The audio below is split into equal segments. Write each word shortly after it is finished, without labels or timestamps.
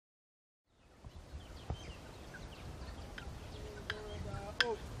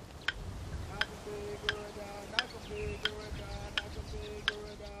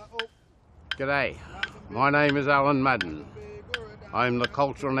G'day, my name is Alan Madden. I'm the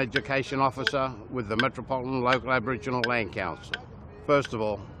Cultural and Education Officer with the Metropolitan Local Aboriginal Land Council. First of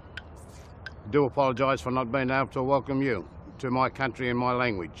all, I do apologise for not being able to welcome you to my country in my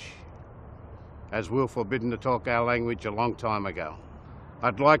language, as we were forbidden to talk our language a long time ago.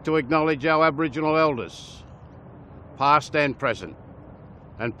 I'd like to acknowledge our Aboriginal elders, past and present,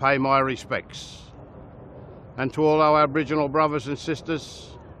 and pay my respects. And to all our Aboriginal brothers and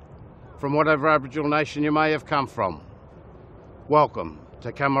sisters, from whatever Aboriginal nation you may have come from, welcome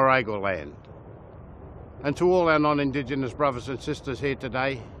to Cammeraygal land. And to all our non-Indigenous brothers and sisters here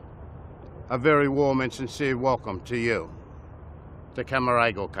today, a very warm and sincere welcome to you, to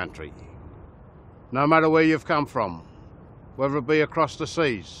Cammeraygal country. No matter where you've come from, whether it be across the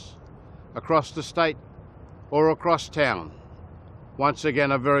seas, across the state, or across town, once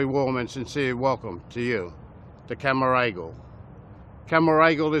again a very warm and sincere welcome to you, to Cammeraygal.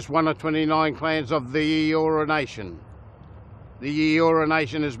 Cammeraygal is one of 29 clans of the Eora Nation. The Eora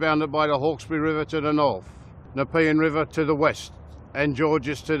Nation is bounded by the Hawkesbury River to the north, Nepean River to the west, and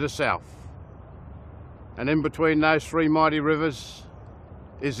Georges to the south. And in between those three mighty rivers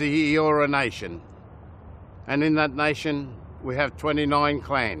is the Eora Nation. And in that nation we have 29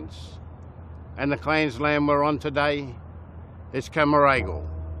 clans. And the clan's land we're on today is Cammeraygal.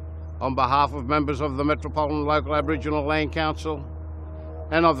 On behalf of members of the Metropolitan Local Aboriginal Land Council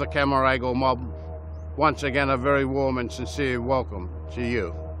and of the Cammeraygal mob, once again a very warm and sincere welcome to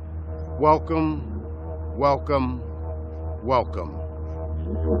you. Welcome, welcome, welcome.